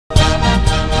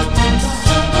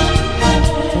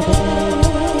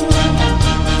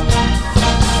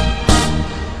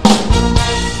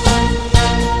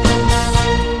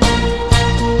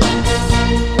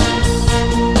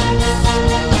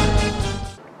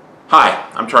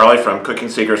Hi, I'm Charlie from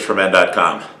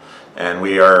CookingSecretsForMen.com, and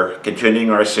we are continuing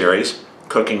our series,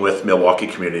 Cooking with Milwaukee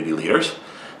Community Leaders,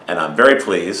 and I'm very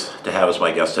pleased to have as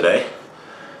my guest today,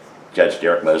 Judge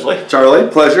Derek Mosley.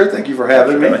 Charlie, pleasure. Thank you for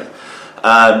having me.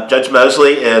 Judge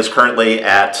Mosley is currently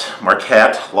at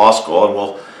Marquette Law School, and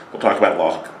we'll talk about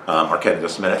Marquette in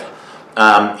just a minute.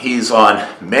 He's on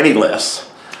many lists.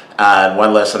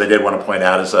 One list that I did want to point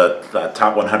out is the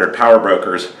top 100 power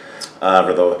brokers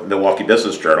for the Milwaukee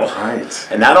Business Journal. Right.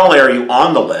 And not only are you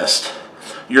on the list,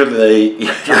 you're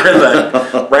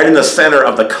right in the center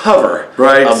of the cover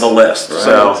of the list. Right.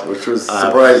 So, which was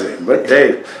surprising, but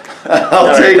hey,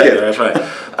 I'll take it. That's right.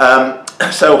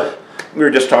 So we were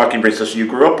just talking briefly. So you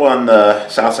grew up on the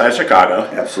south side of Chicago.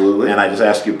 Absolutely. And I just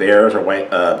asked you Bears or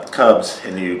Cubs,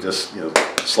 and you just slapped me.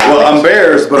 Well, I'm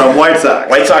Bears, but I'm White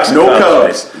Sox. White Sox and no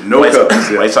Cubs. Cubs. Right? No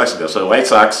Cubs. Yeah. White Sox and Cubs. So White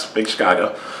Sox, big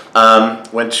Chicago.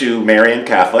 Went to Marian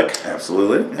Catholic.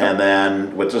 Absolutely. And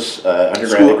then with this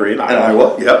undergrad degree in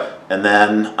Iowa. Yep. And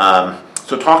then,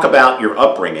 so talk about your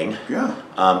upbringing. Yeah.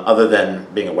 Other than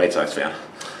being a White Sox fan.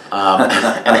 And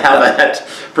how that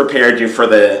prepared you for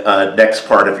the next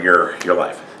part of your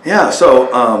life. Yeah, so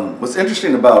what's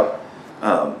interesting about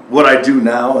what I do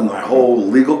now in my whole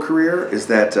legal career is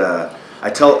that I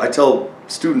tell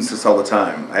students this all the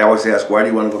time. I always ask, why do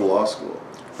you want to go to law school?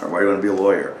 Or why do you want to be a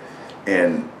lawyer?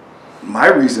 And my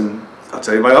reason, I'll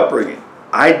tell you my upbringing.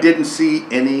 I didn't see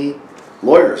any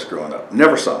lawyers growing up.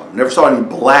 Never saw them. Never saw any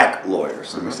black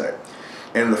lawyers, let me say.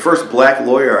 And the first black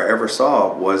lawyer I ever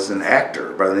saw was an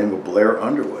actor by the name of Blair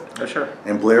Underwood. Oh, sure.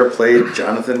 And Blair played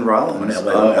Jonathan Rollins on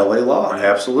LA Law. Right.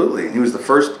 Absolutely. And he was the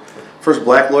first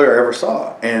black lawyer I ever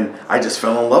saw. And I just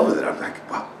fell in love with it. I'm like,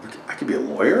 wow, I could be a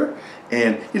lawyer?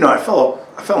 And, I fell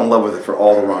in love with it for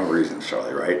all the wrong reasons,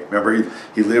 Charlie, right? Remember,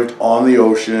 he lived on the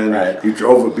ocean. Right. He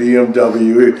drove a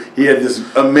BMW. He had this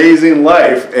amazing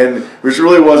life, and which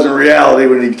really wasn't reality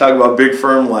when you talk about big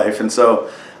firm life. And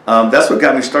so that's what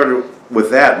got me started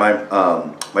with that.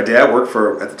 My dad worked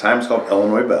for, at the time, it's called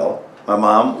Illinois Bell. My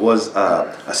mom was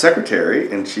a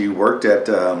secretary, and she worked at,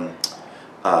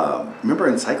 remember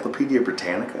Encyclopedia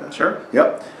Britannica? Sure.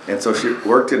 Yep. And so she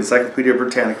worked at Encyclopedia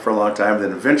Britannica for a long time,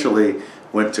 then eventually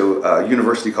went to a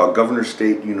university called Governor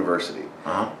State University.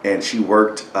 Uh-huh. And she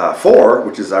worked for,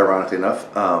 which is ironically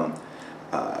enough, her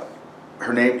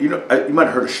name, you might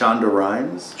have heard of Shonda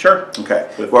Rhimes. Sure. Okay.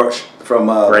 Well, from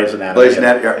Grey's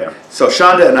Anatomy. Yeah. So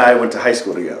Shonda and I went to high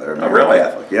school together. Oh, really?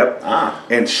 Catholic. Yep. Ah.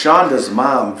 And Shonda's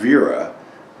mom, Vera,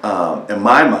 and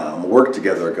my mom worked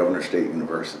together at Governor State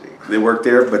University. They worked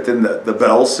there, but then the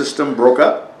Bell system broke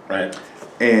up. Right.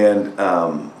 And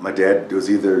my dad was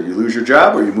either you lose your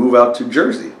job or you move out to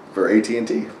Jersey for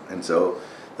AT&T. And so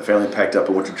the family packed up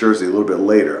and went to Jersey a little bit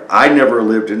later. I never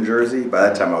lived in Jersey. By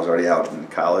that time, I was already out in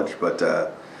college. But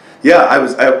yeah, I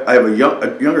have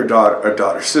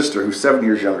a sister who's 7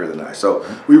 years younger than I. So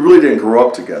we really didn't grow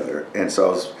up together. And so I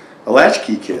was a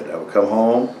latchkey kid. I would come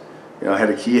home. I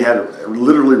had a key, had it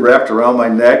literally wrapped around my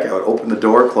neck. I would open the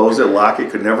door, close it, lock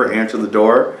it, could never answer the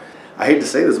door. I hate to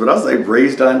say this, but I was like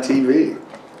raised on TV.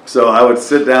 So I would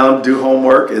sit down, do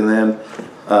homework, and then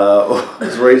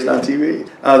was raised on TV.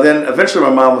 Then eventually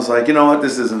my mom was like, you know what,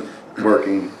 this isn't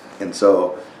working. And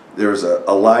so there was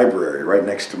a library right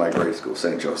next to my grade school,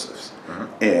 St. Joseph's.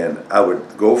 Mm-hmm. And I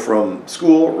would go from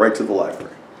school right to the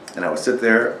library. And I would sit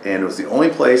there, and it was the only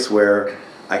place where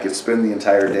I could spend the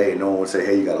entire day. No one would say,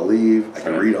 hey, you got to leave. I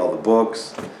could read all the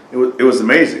books. It was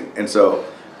amazing. And so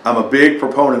I'm a big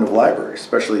proponent of libraries,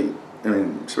 especially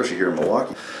here in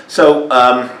Milwaukee. So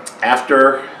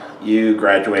after you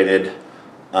graduated,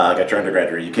 got your undergrad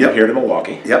degree, you came here to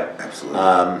Milwaukee. Yep, absolutely.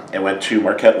 And went to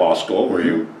Marquette Law School, where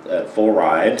you at full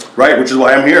ride. Right, which is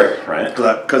why I'm here. Right.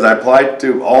 Because I applied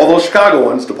to all those Chicago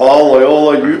ones, DePaul,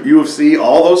 Loyola, U of C,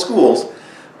 all those schools.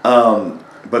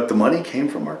 But the money came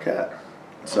from Marquette.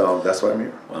 So that's why I'm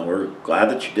here. Well, we're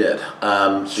glad that you did.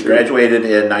 So you graduated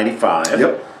in 95.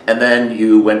 Yep. And then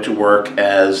you went to work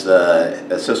as the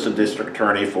assistant district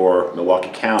attorney for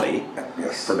Milwaukee County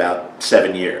for about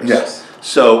 7 years. Yes.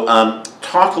 So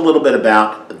talk a little bit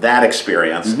about that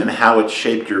experience and how it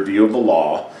shaped your view of the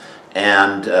law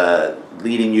and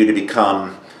leading you to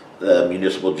become the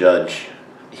municipal judge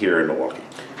here in Milwaukee.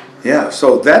 Yeah,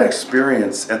 so that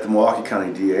experience at the Milwaukee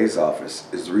County DA's office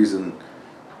is the reason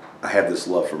I have this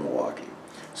love for Milwaukee.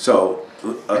 So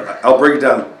I'll break it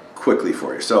down quickly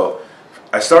for you. So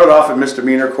I started off at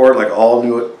misdemeanor court like all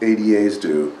new ADAs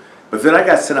do, but then I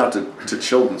got sent out to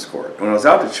children's court. When I was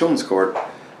out to children's court,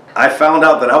 I found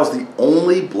out that I was the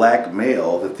only black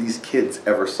male that these kids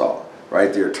ever saw,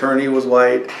 right? The attorney was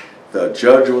white, the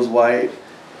judge was white,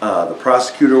 the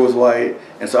prosecutor was white,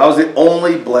 and so I was the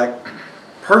only black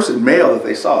person, male, that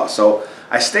they saw. So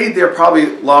I stayed there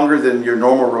probably longer than your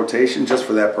normal rotation just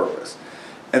for that purpose.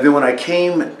 And then when I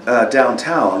came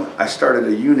downtown, I started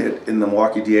a unit in the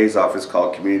Milwaukee DA's office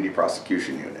called Community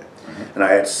Prosecution Unit. And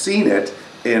I had seen it,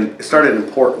 and it started in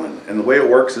Portland. And the way it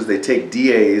works is they take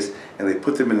DAs and they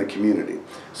put them in the community.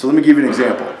 So let me give you an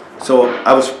example. So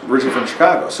I was originally from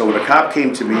Chicago. So when a cop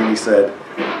came to me and he said,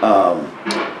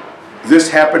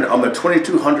 this happened on the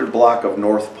 2200 block of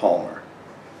North Palmer.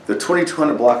 The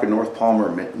 2200 block of North Palmer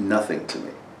meant nothing to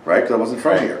me, right? Because I wasn't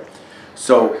from here.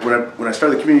 So when I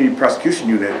started the Community Prosecution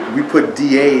Unit, we put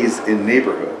DAs in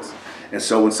neighborhoods. And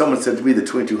so when someone said to me the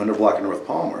 2200 block of North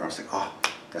Palmer, I was like, oh,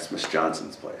 that's Miss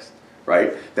Johnson's place,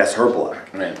 right? That's her block.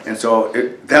 Right. And so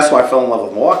that's why I fell in love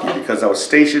with Milwaukee, because I was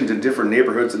stationed in different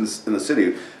neighborhoods in the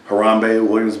city. Harambe,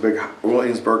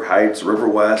 Williamsburg Heights, River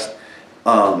West.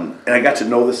 And I got to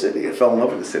know the city. I fell in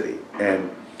love with the city.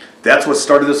 And that's what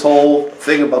started this whole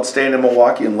thing about staying in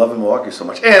Milwaukee and loving Milwaukee so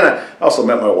much. And I also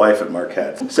met my wife at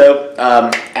Marquette. So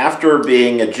after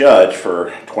being a judge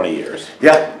for 20 years,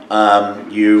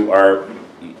 you are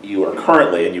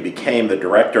currently, and you became the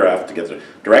director of the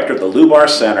Lubar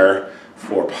Center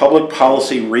for Public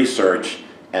Policy Research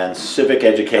and Civic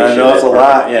Education. I know it's a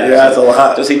lot. Yeah, it's a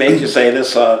lot. Does he make you say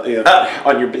this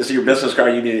on your business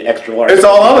card? You need an extra large. It's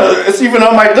all on it. It's even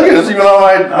on my. Look at it. It's even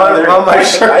on my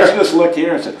shirt. I just looked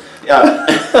here and said, yeah,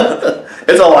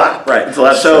 it's a lot. Right. It's a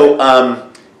lot.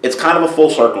 So it's kind of a full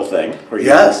circle thing. Where you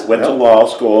went to law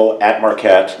school at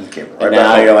Marquette, and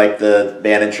now you're like the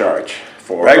man in charge.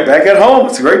 Right back at home.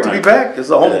 It's great to be back. It's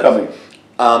a homecoming.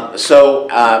 So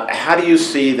how do you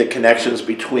see the connections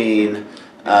between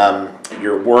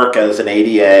your work as an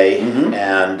ADA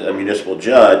and a municipal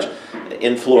judge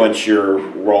influence your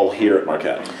role here at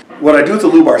Marquette? What I do at the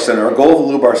Lubar Center, our goal of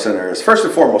the Lubar Center is, first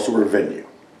and foremost, we're a venue.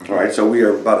 All right, so we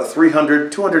are about a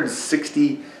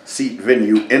 260 seat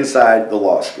venue inside the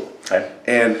law school. Okay.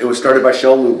 And it was started by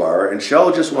Shel Lubar, and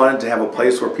Shel just wanted to have a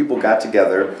place where people got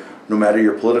together, no matter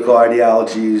your political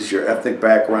ideologies, your ethnic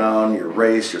background, your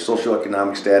race, your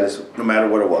socioeconomic status, no matter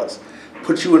what it was.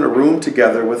 Put you in a room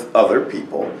together with other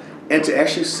people and to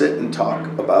actually sit and talk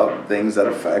about things that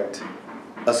affect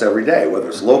us every day, whether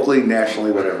it's locally,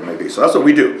 nationally, whatever it may be. So that's what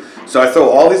we do. So I throw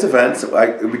all these events.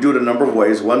 We do it a number of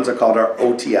ways. Ones are called our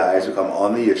OTIs. We call them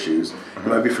On the Issues. You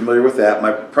might be familiar with that.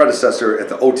 My predecessor at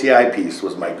the OTI piece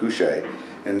was Mike Goucher,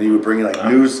 and he would bring in like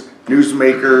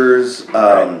newsmakers,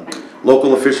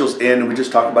 local officials in, and we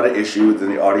just talk about an issue, then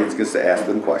the audience gets to ask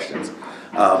them questions.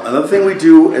 Another thing we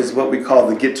do is what we call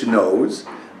the Get to Knows,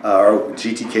 or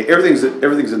GTK.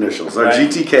 Everything's initials. Our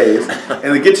GTKs,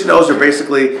 and the Get to Knows are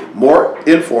basically more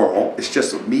informal. It's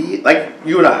just me, like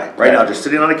you and I, right now, just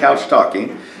sitting on a couch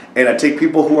talking, and I take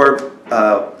people who are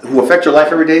who affect your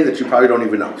life every day that you probably don't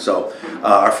even know. So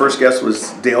our first guest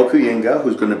was Dale Kuyinga,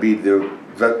 who's going to be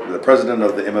the president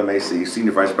of the MMAC,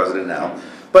 senior vice president now.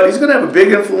 But he's going to have a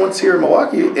big influence here in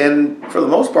Milwaukee, and for the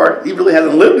most part, he really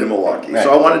hasn't lived in Milwaukee. Right.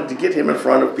 So I wanted to get him in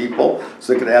front of people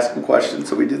so they could ask him questions,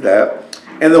 so we did that.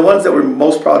 And the ones that we're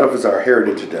most proud of is our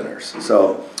heritage dinners.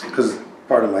 So, because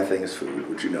part of my thing is food,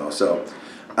 which you know. So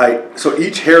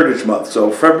each Heritage Month,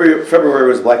 so February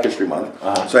was Black History Month,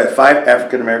 so I had 5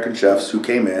 African-American chefs who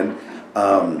came in,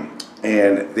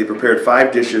 and they prepared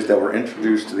 5 dishes that were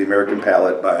introduced to the American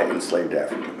palate by enslaved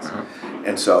Africans.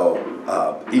 And so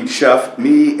each chef,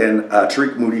 me and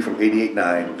Tariq Moody from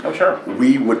 88.9,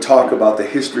 we would talk about the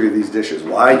history of these dishes,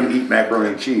 why you eat macaroni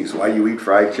and cheese, why you eat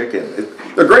fried chicken.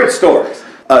 They're great stories.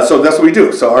 So that's what we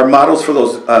do. So our models for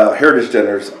those heritage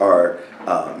dinners are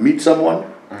meet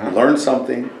someone, learn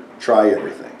something, try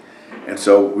everything. And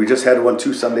so we just had one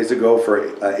 2 Sundays ago for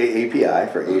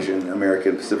AAPI, for Asian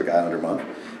American Pacific Islander Month.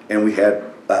 And we had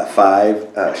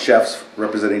 5 chefs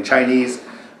representing Chinese,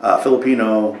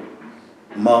 Filipino,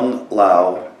 Hmong,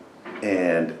 Lao,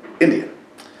 and Indian.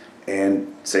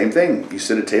 And same thing, you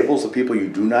sit at tables of people you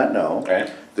do not know. Right.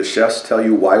 The chefs tell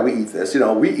you why we eat this. You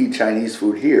know, we eat Chinese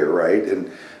food here, right? And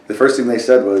the first thing they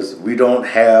said was, we don't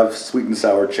have sweet and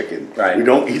sour chicken. Right. We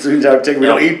don't eat sweet and sour chicken. We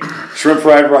don't eat shrimp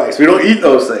fried rice. We don't eat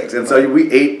those things. And so we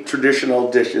ate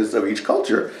traditional dishes of each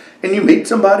culture. And you meet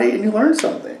somebody and you learn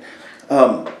something.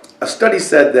 A study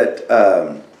said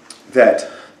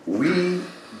that we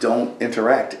don't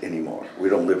interact anymore. We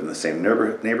don't live in the same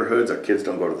neighborhoods. Our kids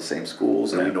don't go to the same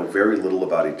schools, and we know very little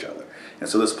about each other. And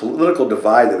so this political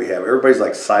divide that we have, everybody's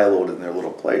like siloed in their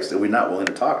little place, and we're not willing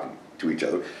to talk to each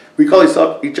other. We call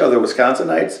each other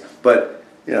Wisconsinites, but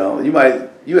you know, you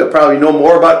probably know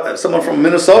more about someone from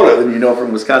Minnesota than you know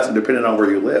from Wisconsin, depending on where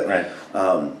you live. Right.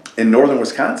 In northern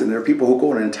Wisconsin, there are people who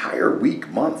go an entire week,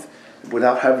 month,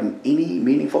 without having any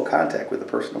meaningful contact with a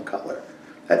person of color.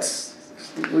 It's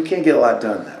we can't get a lot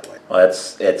done that way. Well,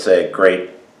 it's a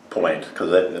great point,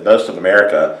 because in most of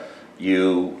America,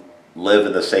 you live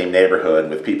in the same neighborhood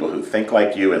with people who think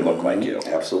like you and look like you.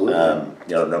 Absolutely.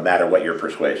 No matter what your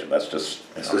persuasion. That's just,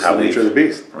 Just the nature of the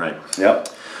beast. Right. Yep.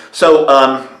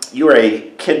 So you are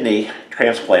a kidney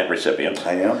transplant recipient.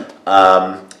 I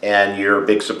am. And you're a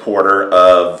big supporter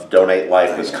of Donate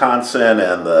Life Wisconsin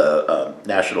and the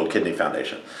National Kidney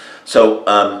Foundation. So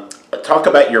talk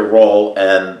about your role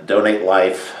in Donate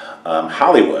Life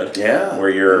Hollywood, where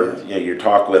you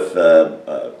talk with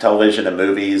television and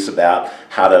movies about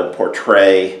how to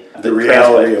portray the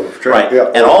reality of transplant. Right.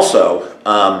 Yeah. And also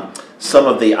some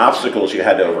of the obstacles you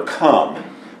had to overcome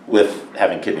with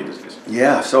having kidney disease.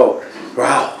 Yeah, so,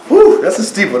 wow, whew, that's a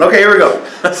steep one. Okay, here we go.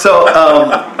 So,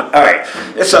 all right.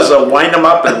 This is a wind them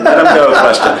up and let them go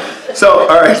question. So,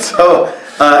 all right, so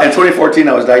in 2014,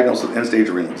 I was diagnosed with end-stage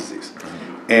renal disease.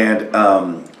 And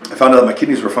I found out that my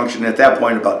kidneys were functioning at that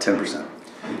point about 10%.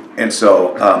 And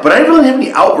so, but I didn't really have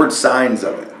any outward signs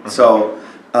of it. So,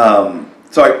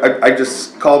 I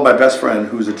just called my best friend,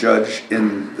 who's a judge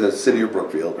in the city of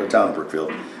Brookfield, or town of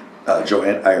Brookfield,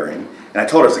 Joanne Eyring. And I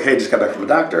told her, I was like, hey, I just got back from the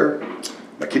doctor.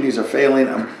 My kidneys are failing.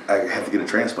 I have to get a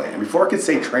transplant. And before I could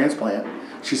say transplant,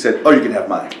 she said, oh, you can have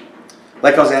mine.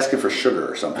 Like I was asking for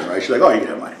sugar or something, right? She's like, oh, you can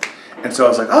have mine. And so I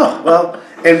was like, oh, well,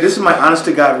 and this is my honest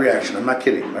to God reaction. I'm not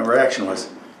kidding. My reaction was,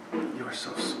 you are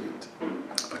so sweet,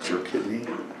 but your kidney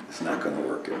is not going to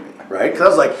work in me, right? Because I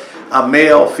was like, I'm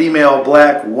male, female,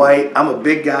 black, white. I'm a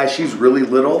big guy. She's really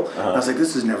little. And I was like,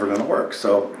 this is never going to work.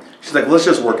 So she's like, let's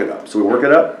just work it up. So we work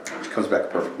it up. She comes back a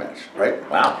perfect match, right?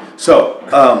 Wow. So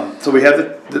so we had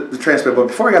the transplant. But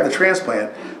before I got the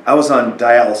transplant, I was on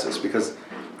dialysis because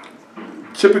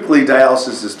typically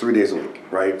dialysis is 3 days a week,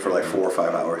 right? For like 4 or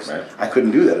 5 hours. Right. I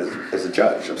couldn't do that as a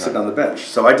judge. I'm sitting on the bench.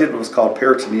 So I did what was called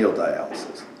peritoneal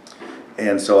dialysis.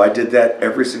 And so I did that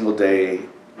every single day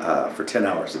for 10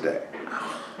 hours a day.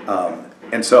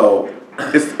 And so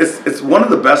it's one of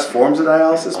the best forms of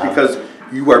dialysis because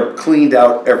you are cleaned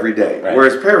out every day. Right.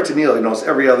 Whereas peritoneal, it's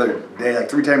every other day, like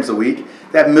 3 times a week.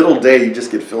 That middle day, you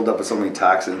just get filled up with so many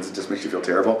toxins, it just makes you feel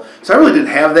terrible. So I really didn't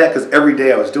have that because every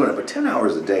day I was doing it, but 10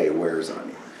 hours a day wears on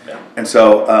you. Yeah. And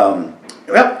so, and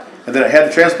then I had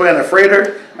the transplant on a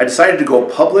freighter. I decided to go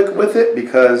public with it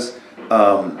because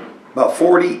about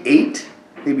 48,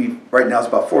 maybe right now it's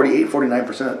about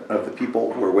 49% of the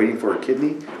people who are waiting for a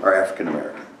kidney are African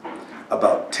American.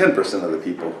 About 10% of the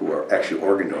people who are actually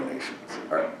organ donors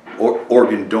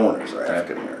are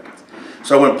African Americans.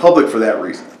 So I went public for that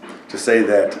reason, to say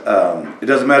that it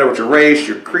doesn't matter what your race,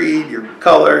 your creed, your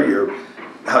color,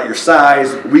 your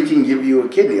size, we can give you a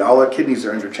kidney. All our kidneys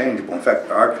are interchangeable. In fact,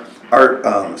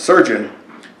 our surgeon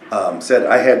said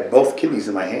I had both kidneys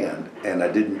in my hand and I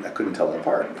couldn't tell them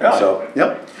apart. Really? So,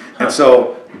 yep. And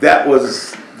so that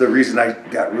was the reason I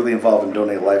got really involved in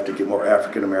Donate Life, to get more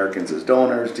African Americans as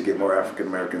donors, to get more African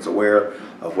Americans aware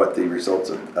of what the results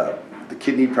of the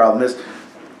kidney problem is.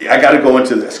 I got to go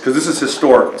into this because this is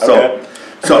historical. Okay.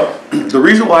 So the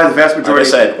reason why the vast majority,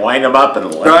 like I said, wind them up and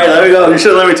let. All right, let me go. You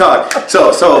should let me talk.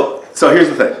 So here's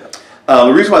the thing.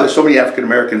 The reason why there's so many African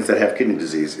Americans that have kidney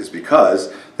disease is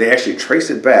because they actually trace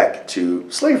it back to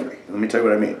slavery. Let me tell you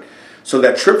what I mean. So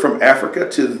that trip from Africa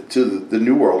to the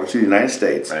New World, or to the United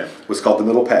States, was called the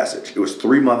Middle Passage. It was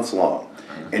 3 months long.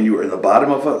 And you were in the bottom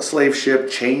of a slave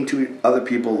ship, chained to other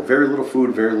people, very little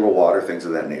food, very little water, things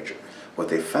of that nature. What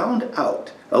they found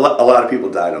out, a lot of people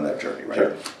died on that journey, right? Sure.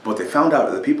 But what they found out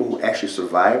are the people who actually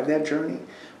survived that journey,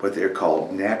 what they're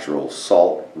called natural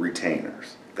salt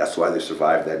retainers. That's why they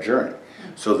survived that journey.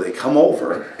 So they come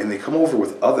over, and they come over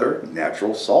with other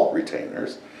natural salt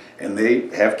retainers, and they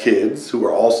have kids who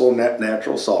are also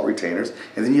natural salt retainers,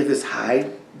 and then you have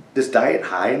this diet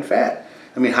high in fat.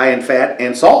 High in fat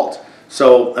and salt.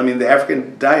 So, the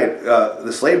African diet,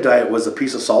 the slave diet was a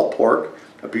piece of salt pork,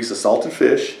 a piece of salted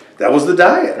fish. That was the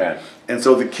diet. Right. And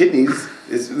so the kidneys,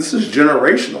 this is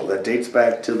generational. That dates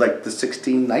back to like the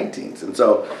 1619s. And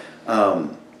so,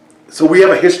 so we have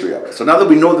a history of it. So now that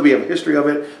we know that we have a history of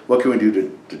it, what can we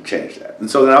do to change that? And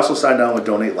so then I also signed on with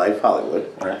Donate Life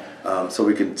Hollywood. Right. So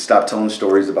we could stop telling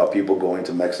stories about people going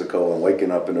to Mexico and waking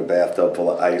up in a bathtub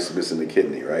full of ice missing a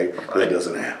kidney, right? That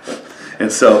doesn't happen.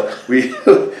 And so we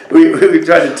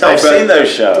tried to tell. I've seen those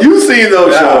shows. You've seen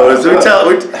those shows.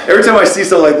 Every time I see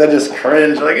something like that, I just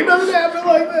cringe. Like, it doesn't happen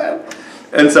like that.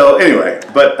 And so anyway,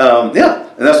 but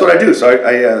and that's what I do. So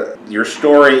I your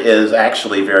story is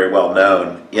actually very well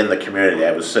known in the community.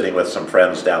 I was sitting with some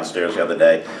friends downstairs the other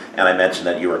day, and I mentioned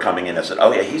that you were coming in. I said,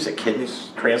 "Oh yeah, he's a kidney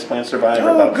transplant survivor,"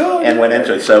 and went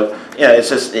into it. So it's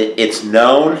just it's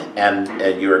known,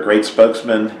 and you're a great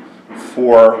spokesman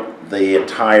for the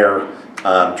entire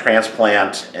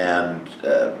transplant and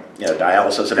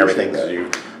dialysis and everything.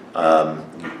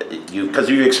 Because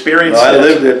you experienced I it.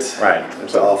 lived it. Right.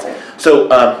 It's awful. So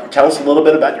tell us a little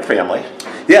bit about your family.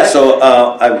 Yeah, so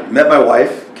I met my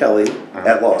wife, Kelly,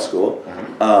 at law school.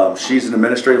 She's an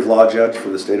administrative law judge for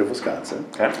the state of Wisconsin.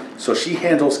 Okay. So she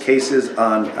handles cases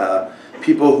on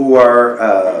people who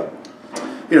are,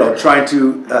 trying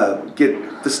to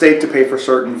get the state to pay for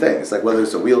certain things, like whether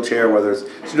it's a wheelchair,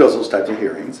 she does those types of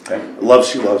hearings. Okay.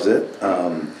 She loves it.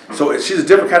 So she's a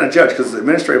different kind of judge because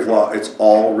administrative law, it's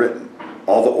all written.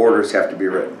 All the orders have to be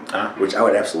written, which I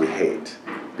would absolutely hate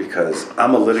because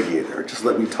I'm a litigator. Just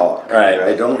let me talk.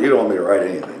 Right. You don't want me to write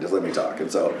anything. Just let me talk.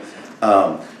 And so,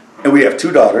 and we have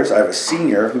 2 daughters. I have a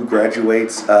senior who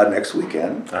graduates next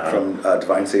weekend from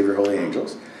Divine Savior Holy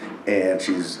Angels, and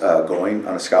she's going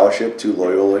on a scholarship to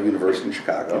Loyola University in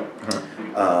Chicago.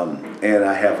 And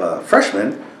I have a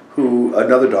freshman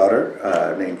another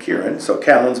daughter named Kieran. So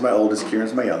Callan's my oldest,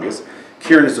 Kieran's my youngest.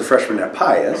 Kieran is a freshman at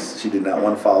Pius. She did not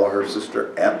want to follow her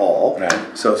sister at all.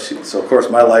 Right. So of course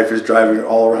my life is driving her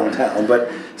all around town.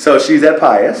 But so she's at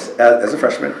Pius as a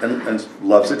freshman and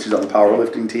loves it. She's on the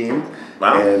powerlifting team.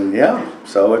 Wow. And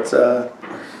so it's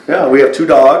we have 2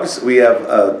 dogs. We have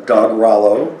a dog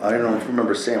Rollo. I don't know if you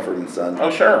remember Sanford and Son.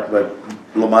 Oh sure. But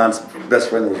Lamont's best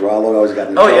friend was Rollo. Always got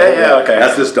in trouble. Okay.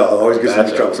 That's this dog. Always gets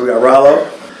into trouble. So we got Rollo.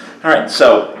 All right.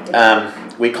 So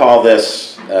we call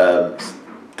this.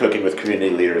 Cooking with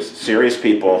community leaders, serious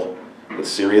people with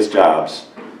serious jobs,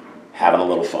 having a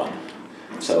little fun.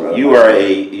 So you are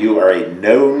a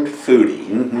known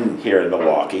foodie here in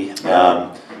Milwaukee.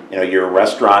 Your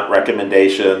restaurant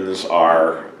recommendations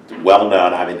are well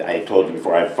known. I mean, I told you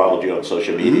before, I've followed you on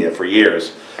social media for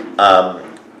years,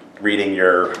 reading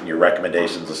your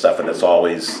recommendations and stuff, and it's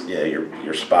always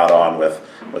you're spot on with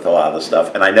a lot of the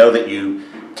stuff. And I know that you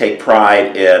take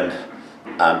pride in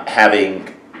having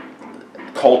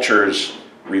cultures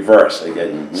reversed,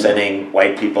 sending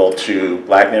white people to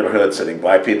black neighborhoods, sending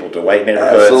black people to white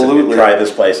neighborhoods, Absolutely. and try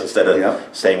this place instead of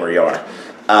staying where you are.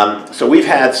 So we've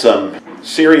had some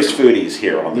serious foodies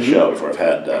here on the show before. I've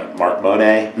had Mark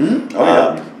Monet,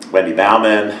 Wendy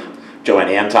Bauman, Joanne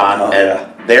Anton,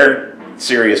 and they're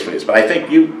serious foodies. But I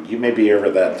think you may be over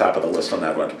the top of the list on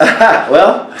that one.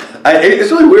 Well,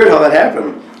 it's really weird how that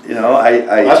happened. That's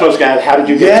what I was going to. How did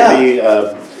you get to be?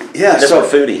 So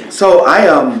foodie. So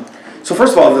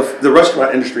first of all, the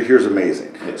restaurant industry here is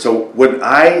amazing. Yes. So when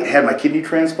I had my kidney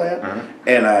transplant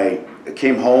and I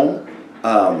came home,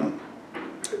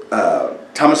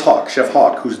 Thomas Hawk, Chef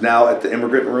Hawk, who's now at the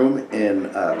Immigrant Room in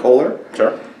Kohler,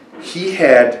 he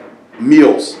had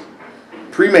meals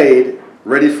pre-made,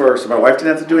 ready so my wife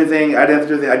didn't have to do anything, I didn't have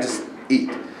to do anything, I just eat.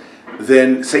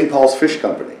 Then St. Paul's Fish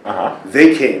Company,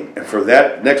 they came, and for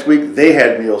that next week, they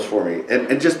had meals for me.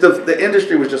 And just the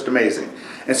industry was just amazing.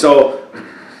 And so,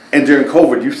 and during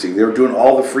COVID, you've seen, they were doing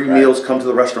all the free meals, come to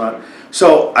the restaurant.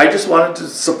 So I just wanted to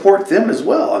support them as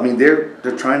well. I mean, they're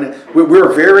trying to,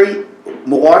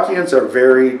 Milwaukeeans are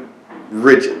very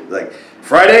rigid. Like,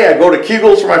 Friday, I go to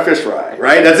Kegel's for my fish fry,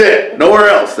 right? That's it, nowhere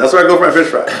else. That's where I go for my fish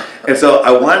fry. And so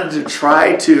I wanted to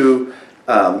try to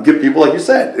get people, like you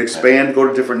said, expand, go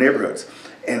to different neighborhoods.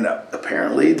 And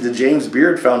apparently the James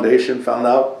Beard Foundation found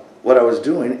out what I was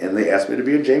doing, and they asked me to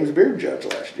be a James Beard judge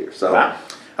last year. So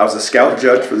I was a scout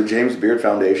judge for the James Beard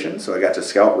Foundation, so I got to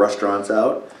scout restaurants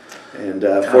out. And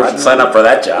I'd sign up for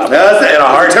that job.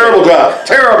 Terrible job.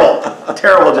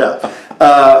 Terrible job.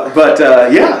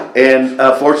 And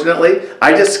fortunately,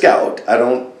 I just scout. I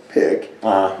don't pick.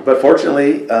 But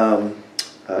fortunately,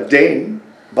 Dane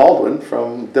Baldwin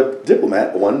from The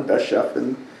Diplomat won Best Chef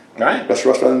and Best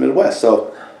Restaurant in the Midwest.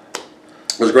 So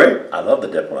it was great. I love The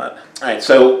Diplomat. All right,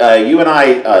 so you and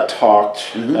I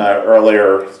talked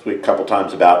earlier this week a couple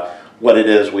times about what it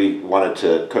is we wanted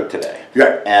to cook today.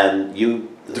 Yeah. And you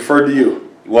deferred to you.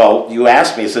 Well, you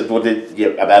asked me, you said,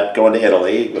 about going to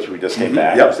Italy, which we just came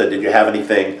back. You said, did you have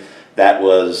anything that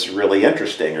was really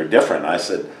interesting or different? I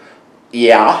said,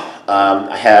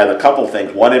 I had a couple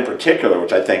things. One in particular,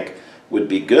 which I think would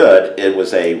be good. It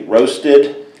was a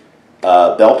roasted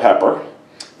bell pepper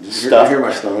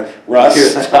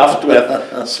stuffed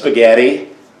with spaghetti,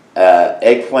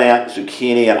 eggplant,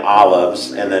 zucchini, and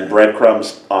olives, and then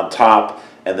breadcrumbs on top,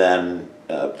 and then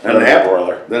and a nap.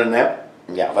 broiler. Then a nap.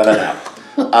 Yeah, then a nap.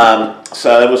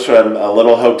 So it was from a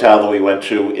little hotel that we went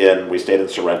to we stayed in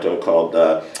Sorrento called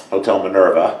Hotel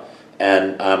Minerva,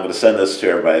 and I'm going to send this to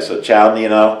everybody. So, ciao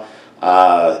Nino,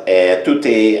 e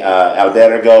tutti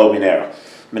albergo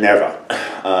Minerva.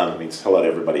 Means hello to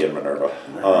everybody in Minerva.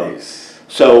 Nice.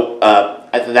 So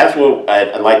that's what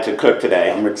I'd like to cook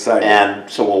today. I'm excited. And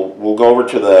so we'll go over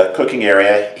to the cooking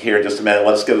area here in just a minute.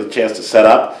 Let's get a chance to set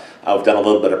up. I've done a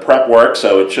little bit of prep work,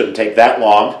 so it shouldn't take that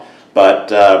long. But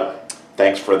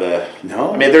thanks for the.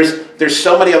 No. I mean, there's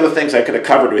so many other things I could have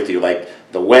covered with you, like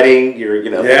the wedding. You're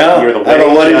the I wedding have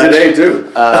a wedding judge. today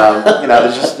too.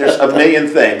 There's a million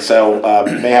things. So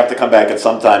you may have to come back at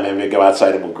some time. Maybe go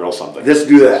outside and we'll grill something. Let's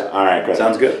do that. All right, good.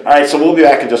 Sounds good. All right, so we'll be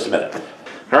back in just a minute.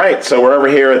 All right, so we're over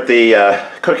here at the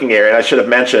cooking area. And I should have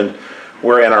mentioned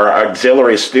we're in our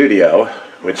auxiliary studio,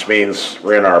 which means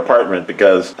we're in our apartment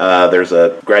because there's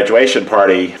a graduation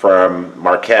party from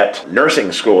Marquette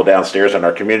nursing school downstairs in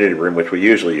our community room, which we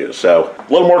usually use. So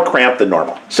a little more cramped than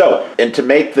normal. So, and to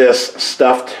make this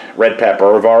stuffed red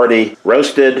pepper, we've already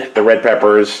roasted the red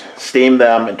peppers, steamed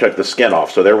them, and took the skin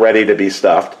off. So they're ready to be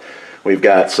stuffed. We've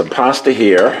got some pasta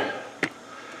here,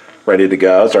 ready to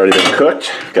go. It's already been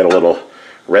cooked. Got a little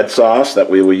red sauce that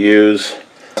we will use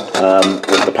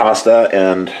with the pasta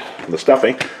and the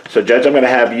stuffing. So Judge, I'm going to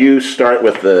have you start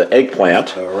with the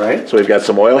eggplant. All right. So we've got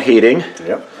some oil heating.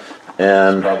 Yep.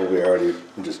 And Probably already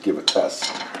just give a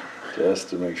test, just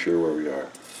to make sure where we are.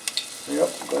 Yep,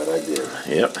 glad I did.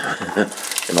 yep.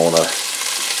 You don't want to.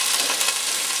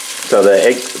 So the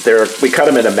egg, we cut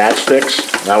them into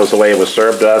matchsticks. That was the way it was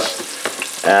served to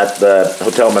us at the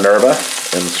Hotel Minerva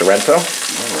in Sorrento. All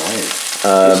right.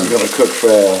 This is going to cook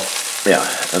fast. Yeah,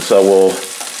 and so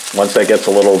once that gets a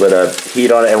little bit of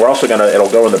heat on it, and we're also it'll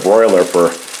go in the broiler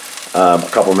for a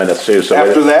couple minutes too. So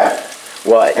After that?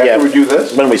 Well, After we do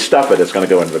this? When we stuff it, it's going to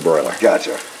go into the broiler.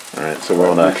 Gotcha. All right, so we're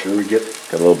going Make to sure we get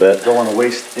a little bit. Don't want to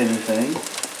waste anything.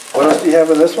 What else do you have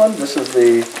in this one? This is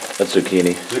the. That's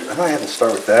zucchini. I might have to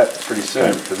start with that pretty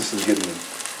soon because this is getting.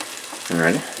 All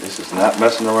right. This is not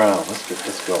messing around. Let's get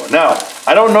this going. Now,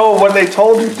 I don't know what they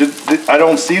told you. I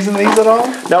don't season these at all?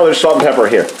 No, there's salt and pepper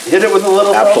here. Hit it with a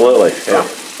little salt? Absolutely, yeah.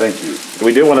 Thank you.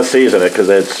 We do want to season it because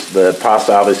it's the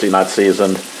pasta obviously not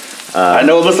seasoned. I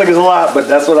know it looks like it's a lot, but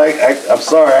that's what I'm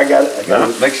sorry. I got it. I got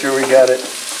No. to make sure we got it.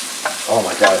 Oh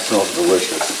my God, it smells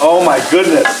delicious. Oh my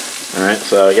goodness. All right,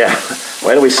 so yeah,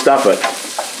 why do we stuff it?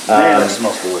 Man, that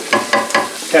smells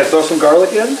delicious. Can I throw some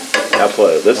garlic in?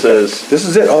 Absolutely. This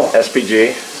is it. Oh,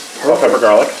 SPG, salt, pepper,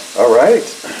 garlic. all right.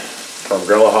 From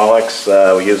Grillaholics.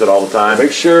 We use it all the time.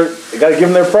 Make sure, you got to give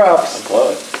them their props.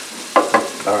 Love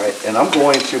it. All right, and I'm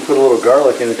going to put a little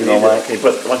garlic in if you don't mind. Why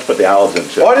don't you put the olives in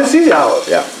too? Oh, I didn't see the olives.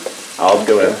 Yeah, olives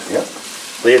go in. Yeah.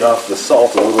 Laid off the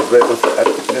salt a little bit. I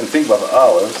didn't think about the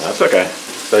olives. That's okay.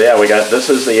 So yeah, this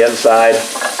is the inside.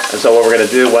 And so what we're going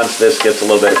to do once this gets a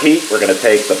little bit of heat, we're going to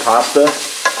take the pasta,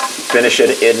 finish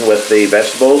it in with the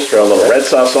vegetables, throw a little red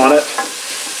sauce on it,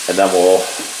 and then we'll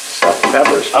stuff the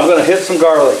peppers. I'm going to hit some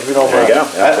garlic if you don't mind. There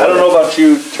you go. I don't know about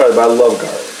you, Charlie, but I love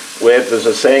garlic. There's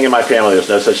a saying in my family, there's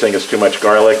no such thing as too much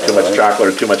garlic, too much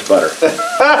chocolate, or too much butter.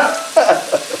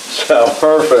 So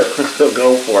Perfect. so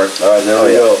go for it. All right, there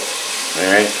we go.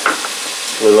 All right.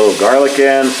 With a little garlic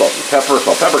in, salt, pepper,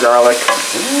 garlic.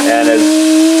 And as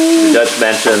the Dutch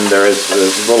mentioned, there is a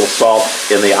little salt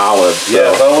in the olives. So.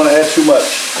 Yeah, but I don't want to add too much.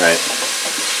 Right.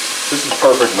 This is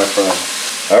perfect, my friend.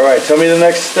 All right, tell me the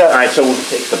next step. All right, so we'll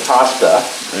take the pasta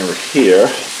over here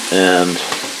and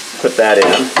put that in.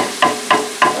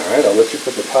 All right, I'll let you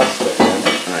put the pasta in.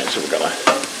 All right, so we're gonna.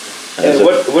 And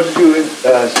what did you?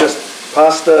 Just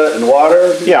pasta and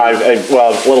water? Yeah,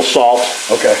 well, a little salt.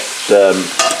 Okay.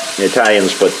 The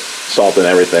Italians put salt in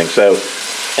everything. So,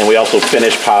 and we also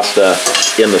finish pasta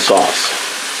in the sauce.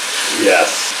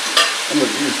 Yes. I'm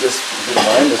gonna use this. If you don't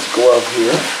mind, this glove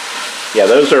here. Yeah,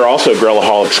 those are also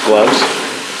Grillaholics gloves.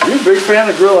 You're a big fan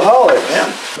of Grillaholics.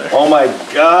 Yeah. Oh my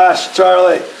gosh,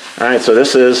 Charlie. All right, so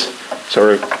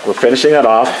we're finishing that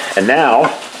off, and now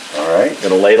All right.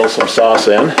 gonna ladle some sauce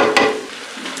in. All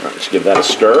right, let's give that a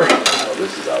stir. Oh,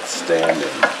 this is outstanding.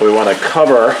 We want to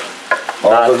cover,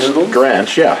 All not the noodles?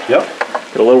 drench. Yeah. Yep.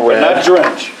 Get a little red. Not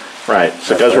drench. Right.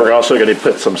 So because we're also going to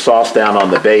put some sauce down on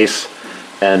the base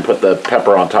and put the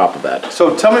pepper on top of that.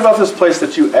 So tell me about this place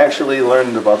that you actually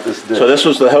learned about this dish. So this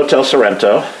was the Hotel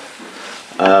Sorrento.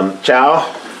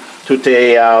 Ciao,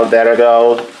 tutti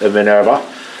albergo di Minerva.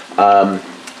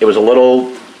 It was a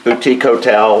little boutique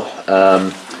hotel,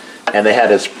 and they had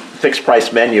this fixed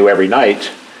price menu every night,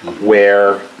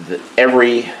 where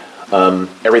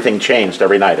everything changed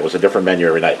every night. It was a different menu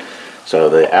every night. So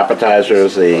the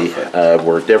appetizers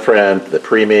were different. The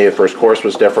the first course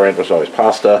was different. It was always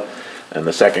pasta, and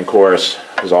the second course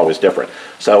was always different.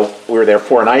 So we were there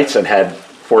 4 nights and had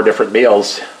 4 different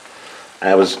meals. And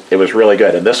it was really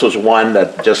good. And this was one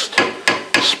that just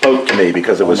spoke to me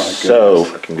because it was so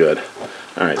freaking good.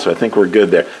 All right, so I think we're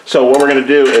good there. So what we're going to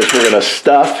do is we're going to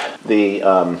stuff the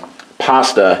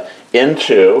pasta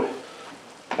into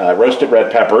roasted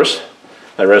red peppers.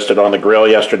 I roasted on the grill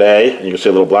yesterday, and you can see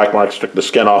little black marks, took the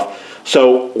skin off.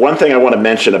 So one thing I want to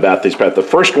mention about these peppers, the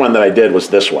first one that I did was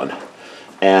this one.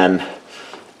 And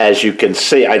as you can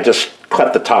see, I just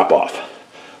cut the top off.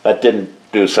 That didn't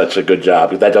do such a good job,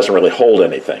 because that doesn't really hold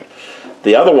anything.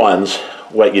 The other ones,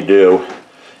 what you do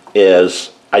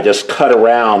is I just cut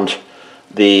around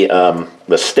the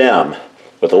stem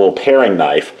with a little paring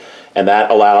knife, and that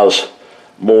allows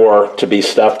more to be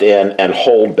stuffed in and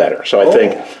hold better. So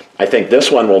I think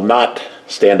this one will not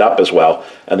stand up as well,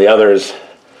 and the others,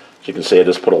 as you can see, I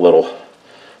just put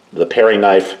the paring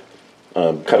knife,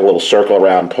 cut a little circle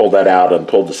around, pulled that out, and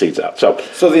pulled the seeds out. So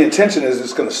the intention is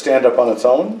it's going to stand up on its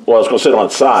own? Well, it's going to sit on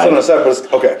its side. Sit on its side, but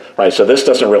it's, okay. Right, so this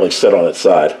doesn't really sit on its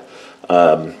side.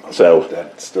 So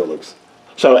that still looks...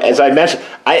 So as I mentioned,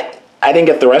 I didn't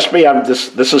get the recipe.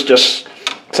 This is just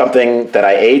something that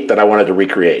I ate that I wanted to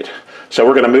recreate. So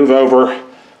we're going to move over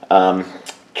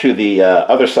to the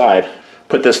other side,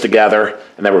 put this together,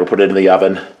 and then we're going to put it in the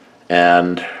oven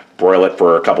and broil it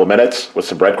for a couple of minutes with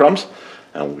some breadcrumbs,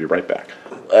 and we'll be right back.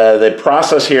 The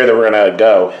process here that we're going to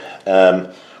go,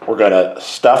 we're going to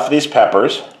stuff these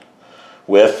peppers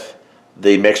with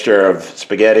the mixture of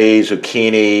spaghetti,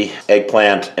 zucchini,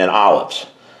 eggplant, and olives.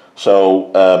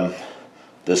 So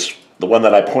the one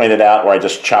that I pointed out where I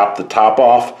just chopped the top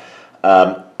off,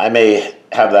 I may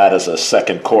have that as a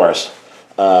second course.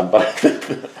 But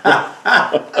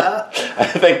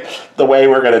I think the way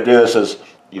we're going to do this is,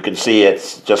 you can see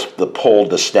it's just pulled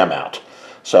the stem out.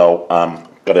 So I'm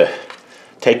going to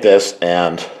take this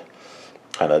and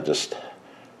kind of just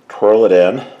twirl it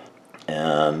in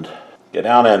and get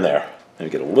down in there.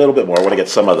 Maybe get a little bit more. I want to get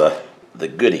some of the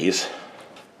goodies.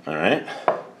 All right.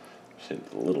 See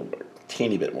a little bit,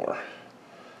 teeny bit more.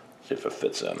 See if it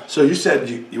fits in. So you said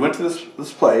you went to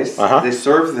this place. Uh-huh. They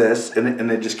served this, and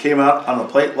it just came out on a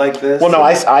plate like this. Well, no,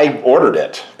 I ordered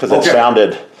it because it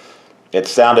sounded.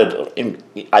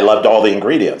 I loved all the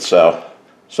ingredients. So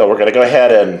we're going to go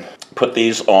ahead and put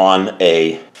these on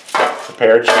a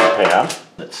prepared sheet pan.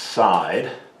 Its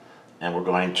side, and we're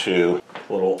going to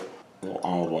little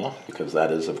olive oil, because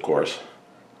that is, of course,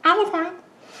 olive oil.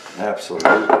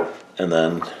 Absolutely. And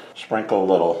then sprinkle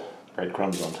little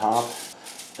breadcrumbs on top,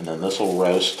 and then this will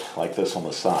roast like this on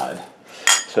the side.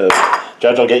 So,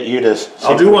 Judge, I'll get you to...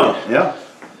 I'll do one, yeah.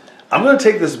 I'm going to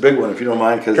take this big one, if you don't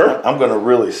mind, because sure. I'm going to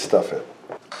really stuff it.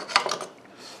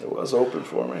 It was open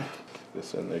for me.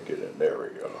 This in there, get in. There we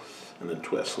go. And then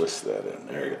twist that in.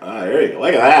 There you go. Ah, there you go.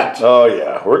 Look at that. Oh,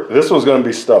 yeah. This one's going to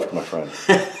be stuffed, my friend.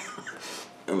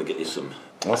 Let me get you some...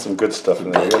 I want some good stuff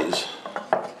in there. Veggies.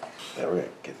 Yeah, we're going to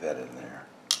get that in there.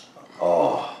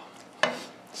 Oh.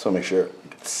 So make sure you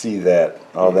can see that,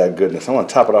 all that goodness. I want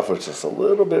to top it off with just a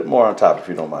little bit more on top, if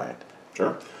you don't mind.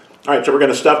 Sure. All right, so we're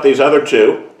going to stuff these other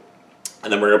two,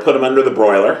 and then we're going to put them under the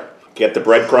broiler, get the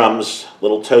breadcrumbs a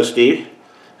little toasty,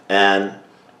 and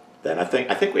then I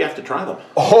think we have to try them.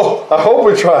 Oh, I hope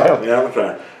we try them. Yeah, we'll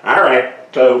try. All right,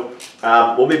 so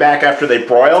we'll be back after they've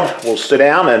broiled. We'll sit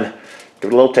down and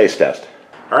give it a little taste test.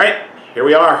 All right, here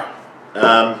we are.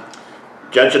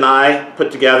 Judge and I put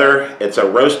together, it's a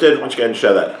roasted, why don't you go ahead and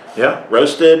show that? Yeah.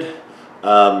 Roasted.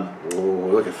 Oh,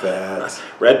 look at that.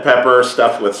 Red pepper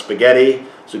stuffed with spaghetti,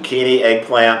 zucchini,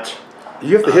 eggplant.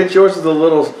 You have to hit yours with a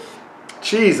little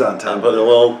cheese on top. And put a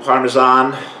little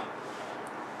Parmesan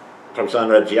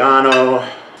Reggiano,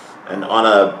 and on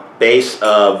a base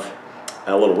of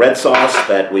a little red sauce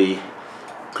that we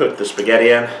cooked the spaghetti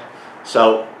in.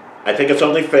 So I think it's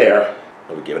only fair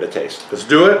that we give it a taste. Let's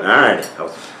do it. All right.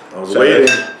 I was waiting.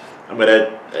 I'm going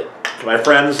to, to my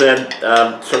friends in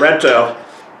Sorrento,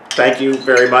 thank you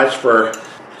very much for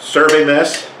serving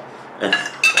this. And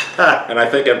I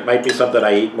think it might be something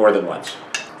I eat more than once.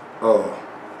 Oh,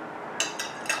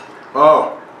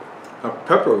 the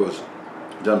pepper was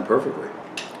done perfectly.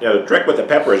 Yeah, the trick with the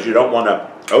pepper is you don't want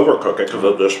to overcook it because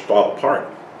it'll just fall apart.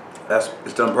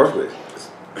 It's done perfectly. It's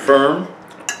firm.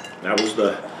 That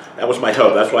was my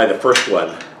hope. That's why the first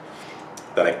one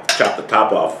that I chopped the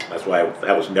top off, that's why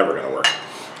that was never going to work.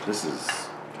 This is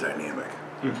dynamic.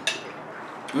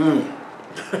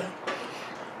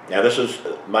 Now this is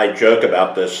my joke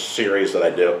about this series that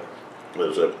I do.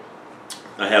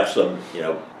 I have some,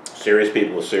 serious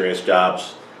people with serious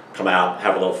jobs come out,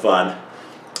 have a little fun.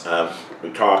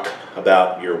 We talk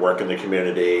about your work in the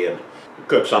community and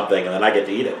cook something, and then I get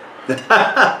to eat it.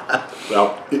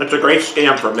 Well, it's a great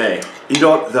scam for me.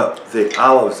 The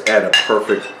olives add a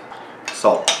perfect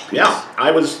salt piece. Yeah,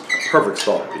 Perfect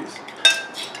salt piece.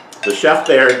 The chef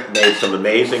there made some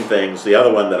amazing things. The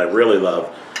other one that I really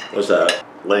love was a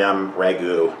lamb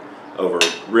ragu over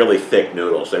really thick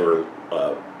noodles. They were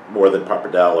more than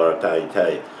pappardelle or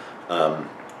tagliatelle.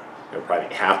 They were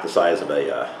probably half the size of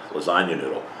a lasagna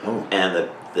noodle. Oh. And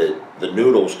the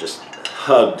noodles just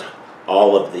hugged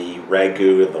all of the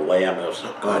ragu and the lamb. It was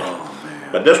so good. Oh,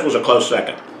 man. But this was a close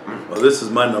second. Well, this is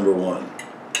my number one.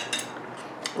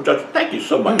 Well, Judge, thank you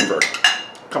so much for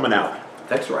coming out.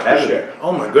 Thanks for having me. Appreciate it.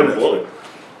 Oh, my goodness. Absolutely.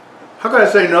 How could I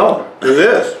say no to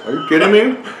this? Are you kidding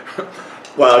me?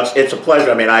 Well, it's a pleasure.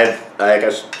 I mean, like I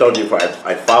told you before,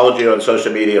 I followed you on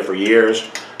social media for years.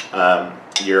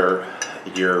 Your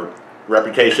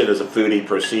reputation as a foodie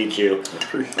precedes you.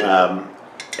 Appreciate it.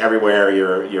 Everywhere.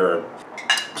 You're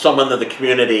someone that the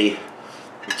community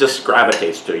just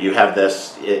gravitates to. You have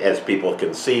this, as people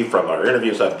can see from our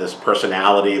interviews, have this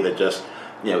personality that just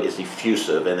is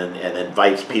effusive and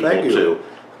invites people to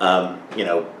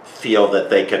feel that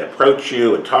they can approach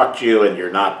you and talk to you, and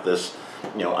you're not this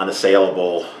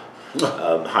unassailable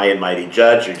high and mighty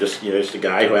judge. You're just a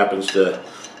guy who happens to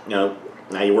now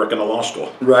you work in a law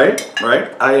school. Right.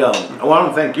 I want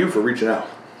to thank you for reaching out,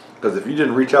 because if you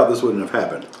didn't reach out, this wouldn't have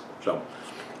happened. So,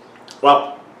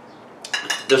 well,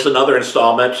 this is another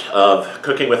installment of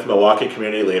Cooking with Milwaukee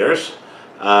Community Leaders.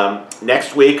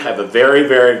 Next week, I have a very,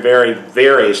 very, very,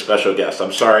 very special guest.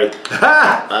 I'm sorry.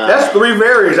 That's 3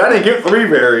 varies. I didn't get 3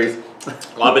 varies.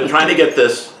 Well, I've been trying to get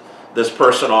this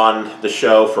person on the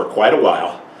show for quite a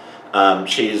while.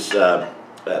 She's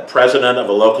president of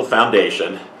a local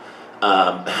foundation.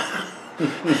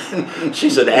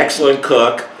 She's an excellent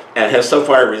cook and has so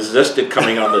far resisted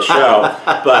coming on the show,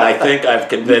 but I think I've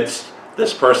convinced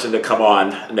this person to come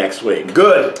on next week.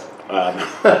 Good. I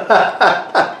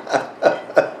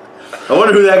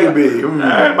wonder who that could be.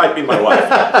 It might be my wife.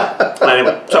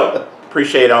 Anyway, so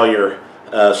appreciate all your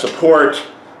support.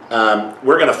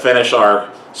 We're going to finish our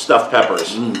stuffed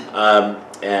peppers.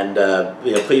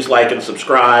 Please like and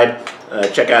subscribe.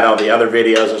 Check out all the other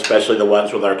videos, especially the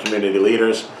ones with our community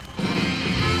leaders.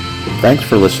 Thanks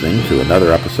for listening to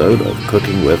another episode of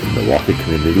Cooking with Milwaukee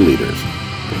Community Leaders.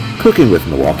 Cooking with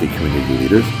Milwaukee Community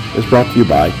Leaders is brought to you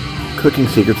by Cooking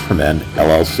Secrets for Men,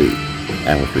 LLC,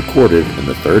 and was recorded in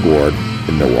the 3rd Ward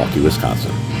in Milwaukee,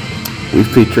 Wisconsin. We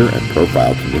feature and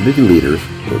profile community leaders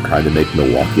who are trying to make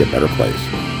Milwaukee a better place.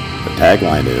 The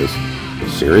tagline is,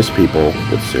 serious people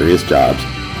with serious jobs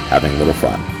having a little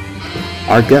fun.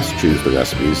 Our guests choose the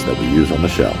recipes that we use on the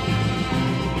show.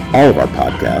 All of our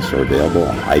podcasts are available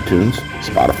on iTunes,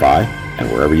 Spotify,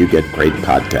 and wherever you get great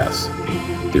podcasts.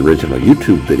 The original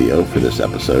YouTube video for this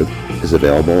episode is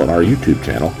available on our YouTube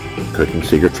channel, Cooking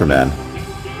Secrets for Men,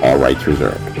 all rights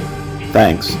reserved.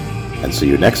 Thanks, and see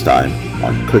you next time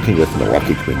on Cooking with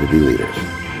Milwaukee Community Leaders.